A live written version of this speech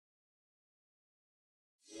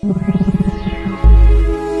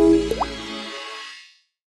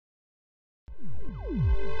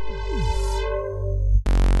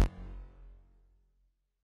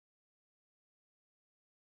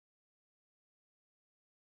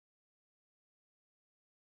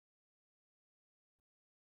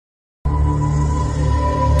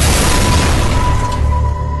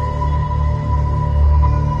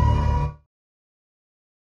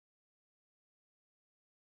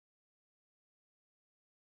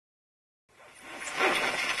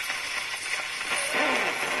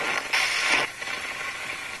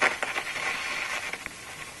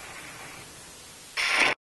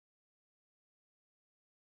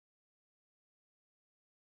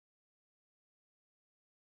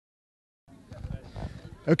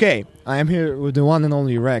Okay, I am here with the one and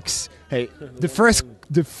only Reks. Hey, the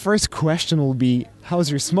first question will be, how's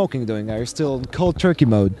your smoking doing? Are you still in cold turkey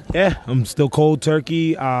mode? Yeah, I'm still cold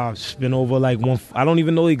turkey. It's been over like I don't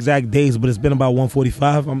even know the exact days, but it's been about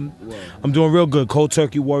 1:45. I'm doing real good. Cold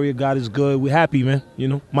turkey warrior, God is good. We're happy, man. You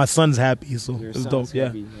know, my son's happy, so it's dope.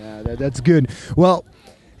 Happy. Yeah, that's good. Well,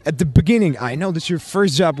 at the beginning, I know that your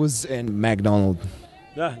first job was in McDonald's.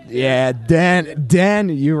 Yeah, then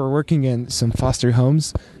you were working in some foster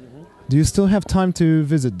homes. Do you still have time to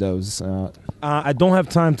visit those? I don't have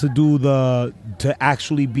time to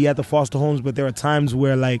actually be at the foster homes, but there are times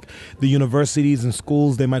where like the universities and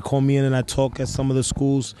schools, they might call me in and I talk at some of the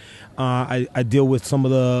schools. I deal with some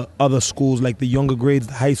of the other schools, like the younger grades,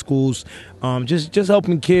 the high schools, just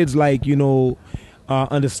helping kids like, you know,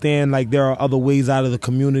 understand like there are other ways out of the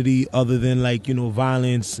community other than like, you know,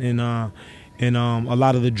 violence and a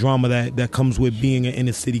lot of the drama that comes with being an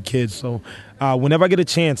inner city kid. So whenever I get a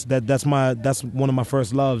chance, that's one of my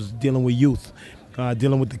first loves, dealing with youth,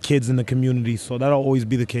 dealing with the kids in the community. So that'll always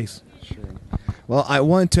be the case. Sure. Well, I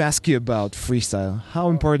wanted to ask you about freestyle. How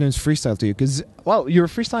important is freestyle to you? Because, well, you're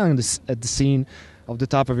freestyling at the scene off the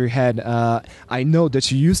top of your head. I know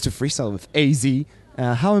that you used to freestyle with AZ.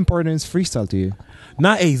 How important is freestyle to you?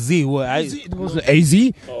 Not AZ. What? It wasn't AZ?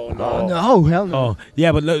 Oh, no. No, hell no. Oh,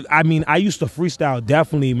 yeah, but look, I mean, I used to freestyle,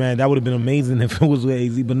 definitely, man. That would have been amazing if it was with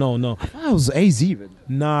AZ, but no. That was AZ, but...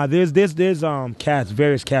 Nah, there's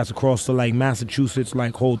various cats across the, like, Massachusetts,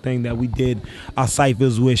 like, whole thing that we did our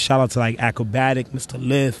ciphers with. Shout out to, like, Acrobatic, Mr.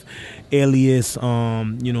 Lift, Alias,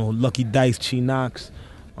 you know, Lucky Dice, Chi Knox.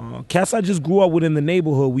 Cats I just grew up with in the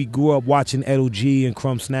neighborhood. We grew up watching Edo G and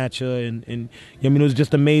Crumb Snatcher, and I mean, it was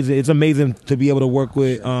just amazing. It's amazing to be able to work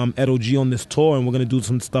with Edo G on this tour, and we're gonna do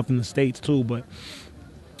some stuff in the States too. But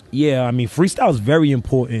yeah, I mean, freestyle is very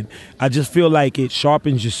important. I just feel like it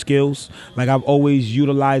sharpens your skills. Like I've always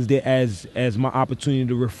utilized it as my opportunity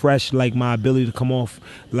to refresh, like my ability to come off,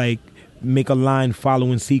 like make a line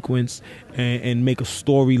follow in sequence and make a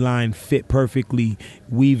storyline fit perfectly,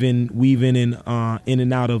 weaving in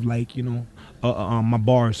and out of, like, you know, my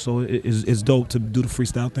bars. So it's dope to do the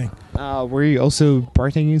freestyle thing. Were you also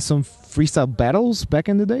partaking in some freestyle battles back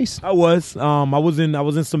in the days? I was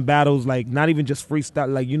in some battles, like not even just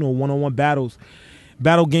freestyle, like, you know, one-on-one battles.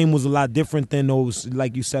 Battle game was a lot different than those,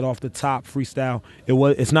 like you said, off the top freestyle.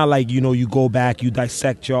 It's not like, you know, you go back, you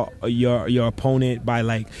dissect your opponent by,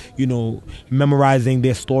 like, you know, memorizing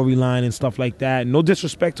their storyline and stuff like that. No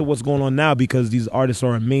disrespect to what's going on now, because these artists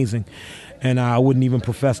are amazing, and I wouldn't even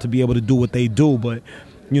profess to be able to do what they do, but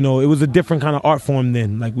you know, it was a different kind of art form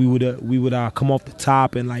then. Like we would come off the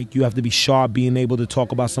top, and like you have to be sharp, being able to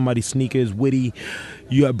talk about somebody's sneakers, witty.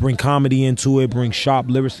 You bring comedy into it, bring sharp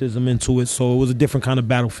lyricism into it. So it was a different kind of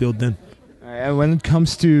battlefield then. When it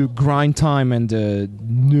comes to grind time and the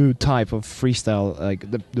new type of freestyle, like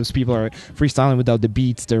those people are freestyling without the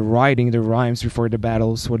beats, they're writing the rhymes before the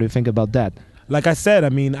battles. What do you think about that? Like I said, I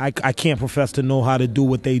mean, I can't profess to know how to do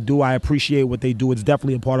what they do. I appreciate what they do. It's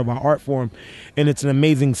definitely a part of our art form, and it's an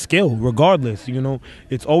amazing skill regardless. You know,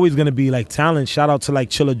 it's always going to be like talent. Shout out to like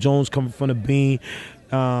Chilla Jones coming from the Bean.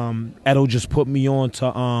 Edo just put me on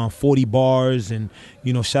to 40 bars, and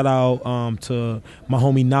you know, shout out to my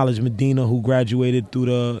homie Knowledge Medina, who graduated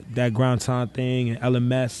through that Ground Time thing, and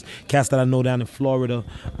LMS cats that I know down in Florida.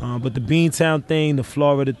 But the Beantown thing, the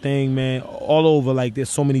Florida thing, man, all over. Like there's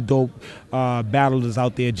so many dope battlers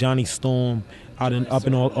out there. Johnny Storm up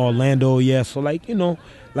in Orlando, yeah. So like, you know,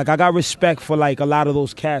 like I got respect for like a lot of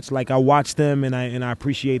those cats. Like I watch them and I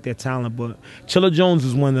appreciate their talent. But Chilla Jones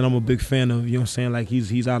is one that I'm a big fan of. You know what I'm saying? Like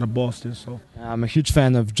he's out of Boston. So I'm a huge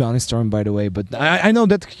fan of Johnny Storm, by the way. But I know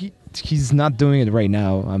that he's not doing it right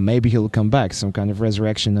now. Maybe he'll come back, some kind of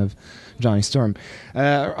resurrection of Johnny Storm.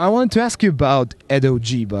 I wanted to ask you about Edo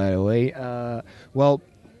G, by the way. Well,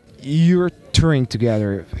 you're touring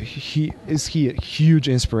together. Is he a huge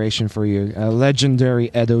inspiration for you? A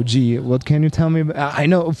legendary Edo G. What can you tell me about? I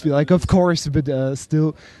know, like, of course, but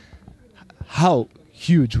still, how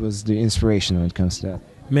huge was the inspiration when it comes to that?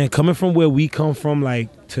 Man, coming from where we come from, like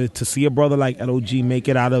to see a brother like Edo G make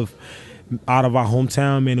it out of our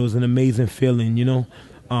hometown, man, it was an amazing feeling, you know.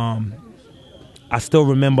 I still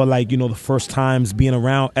remember, like, you know, the first times being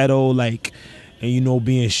around Edo, like, and, you know,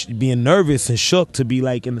 being nervous and shook to be,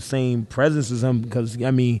 like, in the same presence as him, because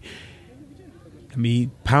I mean,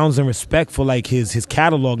 pounds and respect for, like, his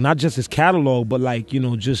catalog, not just his catalog, but, like, you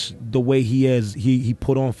know, just the way he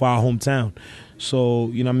put on for our hometown. So,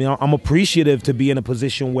 you know, I mean, I'm appreciative to be in a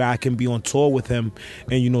position where I can be on tour with him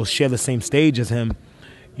and, you know, share the same stage as him.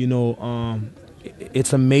 You know,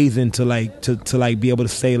 it's amazing to be able to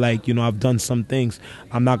say, like, you know, I've done some things.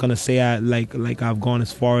 I'm not gonna say I've gone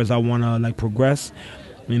as far as I wanna, like, progress.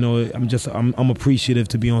 You know, I'm appreciative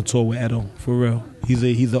to be on tour with Edo, for real. He's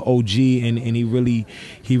an OG, and he really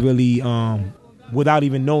without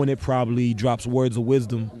even knowing it, probably drops words of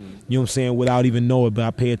wisdom. You know what I'm saying? Without even knowing it, but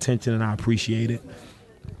I pay attention and I appreciate it.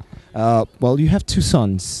 Well, you have 2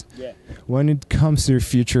 sons. Yeah. When it comes to your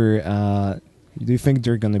future, do you think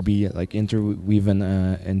they're gonna be, like, interweaving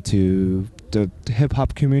into the hip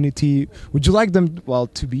hop community? Would you like them, well,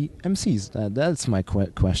 to be MCs? That's my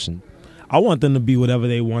question. I want them to be whatever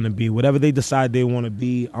they want to be. Whatever they decide they want to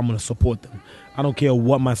be, I'm going to support them. I don't care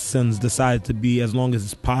what my sons decide to be, as long as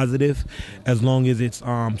it's positive, as long as it's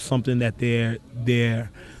something that they're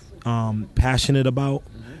passionate about.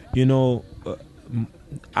 You know,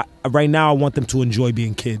 right now I want them to enjoy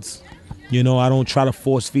being kids. You know, I don't try to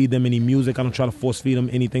force feed them any music. I don't try to force feed them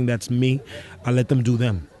anything that's me. I let them do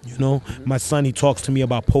them. You know, my son, he talks to me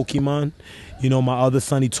about Pokemon. You know, my other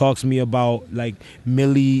son, he talks to me about, like,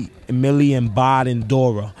 Millie and Bod and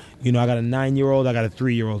Dora. You know, I got a 9-year-old, I got a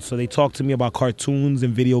 3-year-old. So they talk to me about cartoons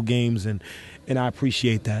and video games, and I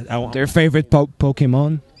appreciate that. Their favorite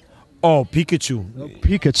Pokemon? Oh, Pikachu. Oh,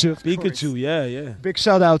 Pikachu. Pikachu, yeah. Big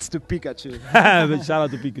shout outs to Pikachu. Big shout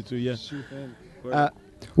out to Pikachu, yeah.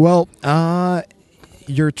 Well,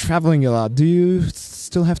 you're traveling a lot. Do you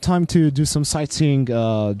still have time to do some sightseeing,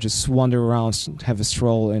 just wander around, have a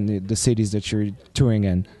stroll in the cities that you're touring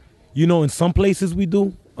in? You know, in some places we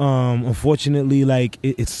do. Unfortunately, like,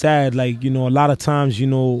 it's sad. Like, you know, a lot of times, you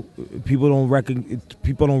know, people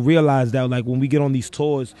don't realize that, like, when we get on these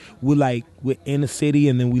tours, we're in the city,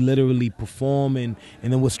 and then we literally perform, and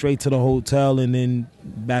then we're straight to the hotel, and then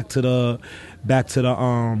back to the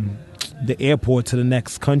airport to the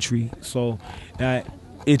next country. So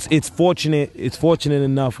it's fortunate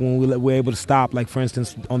enough when we're able to stop. Like, for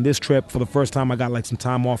instance, on this trip, for the first time, I got, like, some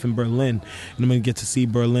time off in Berlin, and I'm gonna get to see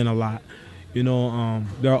Berlin a lot. You know,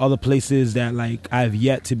 there are other places that, like, I've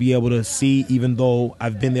yet to be able to see, even though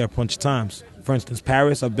I've been there a bunch of times. For instance,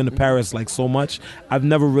 Paris. I've been to Paris, like, so much. I've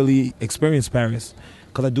never really experienced Paris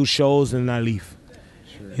because I do shows and I leave.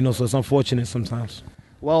 Sure. You know, so it's unfortunate sometimes.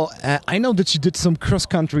 Well, I know that you did some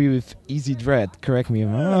cross-country with Easy Dread. Correct me if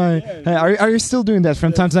I'm wrong. Are you still doing that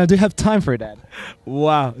from time to time? Do you have time for that?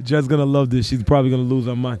 Wow, Dread's going to love this. She's probably going to lose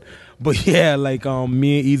her mind. But yeah, like,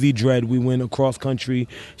 me and Easy Dread, we went across country.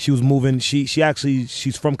 She was moving.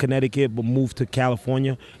 She's from Connecticut, but moved to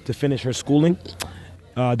California to finish her schooling.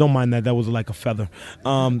 Don't mind that. That was like a feather.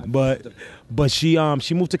 But she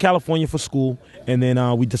moved to California for school, and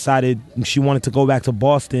then we decided she wanted to go back to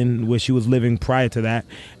Boston, where she was living prior to that.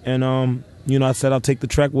 And you know, I said I'll take the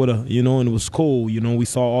trek with her. You know, and it was cool. You know, we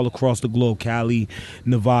saw all across the globe: Cali,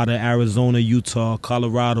 Nevada, Arizona, Utah,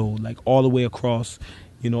 Colorado, like all the way across.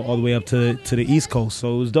 You know, all the way up to the East Coast.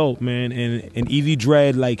 So it was dope, man. And Easy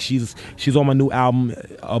Dread, like, she's on my new album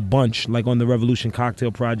a bunch, like on the Revolution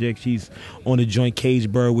Cocktail Project. She's on the joint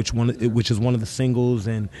Cage Bird, which is one of the singles,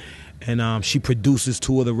 and she produces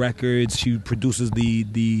 2 of the records. She produces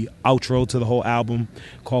the outro to the whole album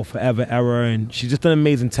called Forever Error, and she's just an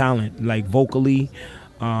amazing talent, like, vocally.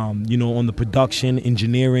 You know, on the production,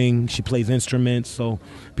 engineering, she plays instruments. So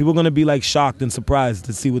people are going to be, like, shocked and surprised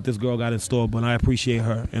to see what this girl got in store. But I appreciate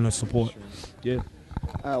her and her support. Yeah.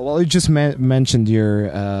 Well, you just mentioned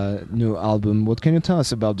your new album. What can you tell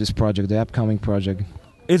us about this project, the upcoming project?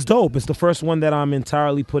 It's dope. It's the first one that I'm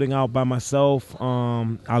entirely putting out by myself.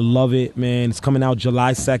 I love it, man. It's coming out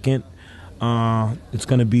July 2nd. It's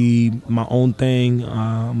going to be my own thing.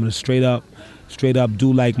 I'm going to straight up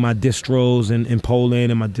do, like, my distros in Poland,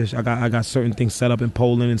 and I got certain things set up in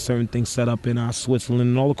Poland and certain things set up in Switzerland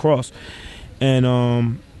and all across.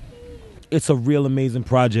 And it's a real amazing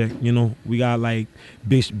project. You know, we got, like,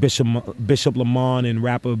 Bishop Lamont and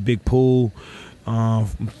rapper Big Pooh,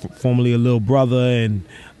 formerly a Little Brother, and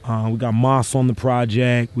We got Moss on the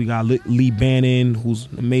project. We got Lee Bannon, who's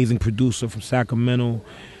an amazing producer from Sacramento.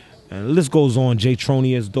 And the list goes on. Jay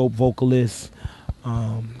Troney is dope vocalist.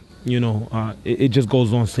 It just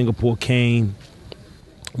goes on. Singapore Kane.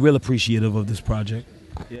 Real appreciative of this project.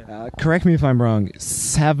 Yeah. Correct me if I'm wrong.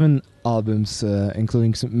 7 albums,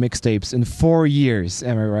 including some mixtapes, in 4 years.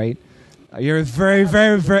 Am I right? You're a very,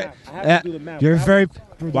 very, very. You're a very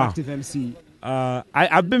productive MC.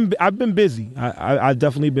 I've been busy. I've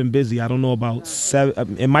definitely been busy. I don't know about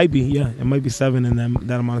 7. It might be 7 in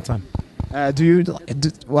that amount of time.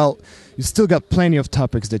 You still got plenty of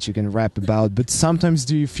topics that you can rap about, but sometimes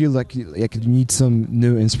do you feel like you need some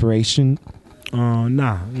new inspiration? Nah,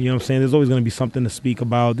 you know what I'm saying? There's always going to be something to speak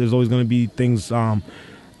about. There's always going to be things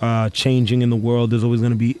changing in the world. There's always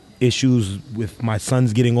going to be issues with my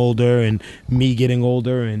sons getting older and me getting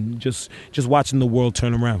older and just watching the world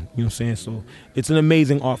turn around. You know what I'm saying? So it's an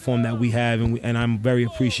amazing art form that we have, and I'm very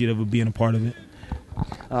appreciative of being a part of it.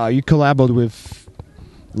 You collaborated with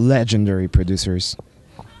legendary producers,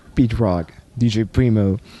 Pete Rock, DJ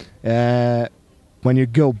Primo. When you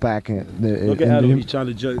go back, look at Edo, he's trying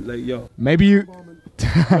to judge, like, yo. Maybe you,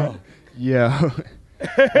 yeah.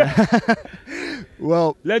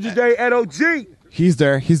 Well, legendary Edo G. He's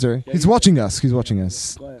there. He's watching us.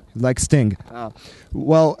 Like Sting.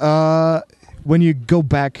 When you go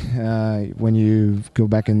back, in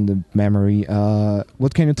the memory,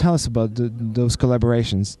 what can you tell us about those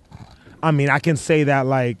collaborations? I mean, I can say that,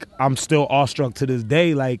 like, I'm still awestruck to this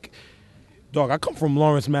day. Like, dog, I come from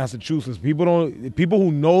Lawrence, Massachusetts. People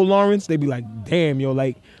who know Lawrence, they be like, damn, yo,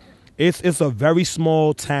 like, it's a very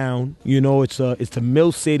small town. You know, it's a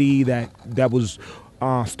mill city that was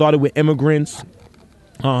started with immigrants.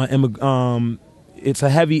 It's a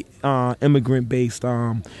heavy immigrant-based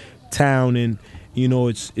town, and you know,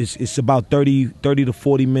 it's about 30 to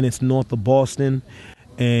 40 minutes north of Boston.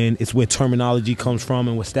 And it's where Terminology comes from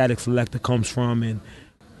and where Static Selector comes from. And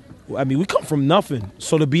I mean, we come from nothing.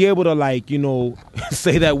 So to be able to, like, you know,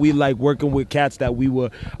 say that we like working with cats that I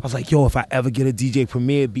was like, yo, if I ever get a DJ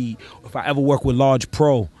Premier beat, or if I ever work with Large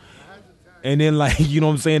Pro, and then, like, you know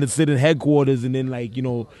what I'm saying, to sit in headquarters and then, like, you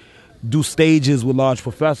know, do stages with Large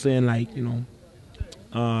Professor, and, like, you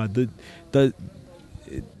know,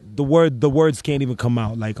 the words can't even come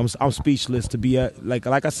out. Like, I'm speechless to be like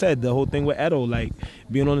I said, the whole thing with Edo, like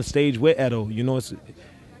being on the stage with Edo, you know,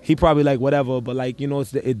 he probably like whatever, but like, you know,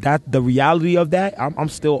 the reality of that, I'm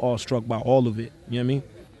still awestruck by all of it. You know what I mean?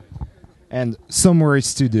 And some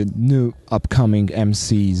words to the new upcoming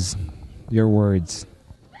MCs. Your words.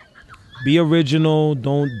 Be original.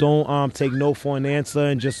 Don't take no for an answer,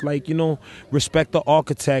 and just, like, you know, respect the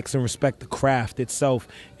architects and respect the craft itself,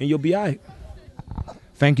 and you'll be all right.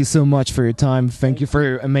 Thank you so much for your time. Thank you for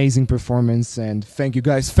your amazing performance. And thank you,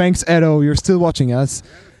 guys. Thanks, Edo. You're still watching us.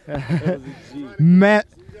 Matt.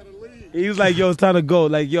 He was like, yo, it's time to go.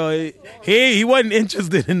 Like, yo, he wasn't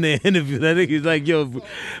interested in the interview. I think he's like, yo,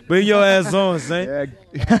 bring your ass on, son.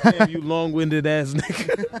 Yeah. Damn, you long-winded ass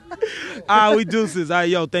nigga. We deuces.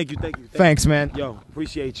 Yo, thank you. Thanks, man. Yo,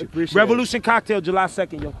 appreciate you. Revolution Cocktail, July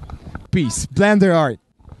 2nd, yo. Peace. Blender art.